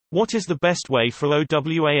What is the best way for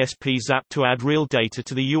OWASP ZAP to add real data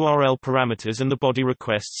to the URL parameters and the body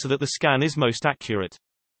requests so that the scan is most accurate?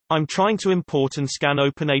 I'm trying to import and scan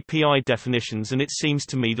OpenAPI definitions, and it seems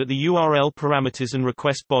to me that the URL parameters and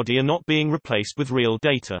request body are not being replaced with real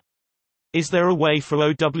data. Is there a way for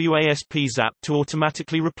OWASP ZAP to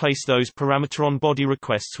automatically replace those parameter on body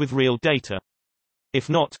requests with real data? If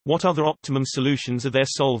not, what other optimum solutions are there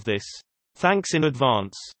to solve this? Thanks in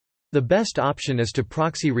advance. The best option is to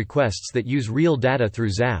proxy requests that use real data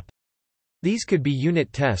through ZAP. These could be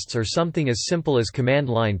unit tests or something as simple as command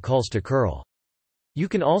line calls to curl. You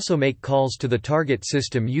can also make calls to the target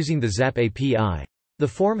system using the ZAP API. The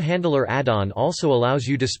Form Handler add-on also allows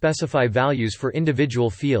you to specify values for individual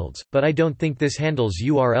fields, but I don't think this handles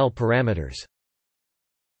URL parameters.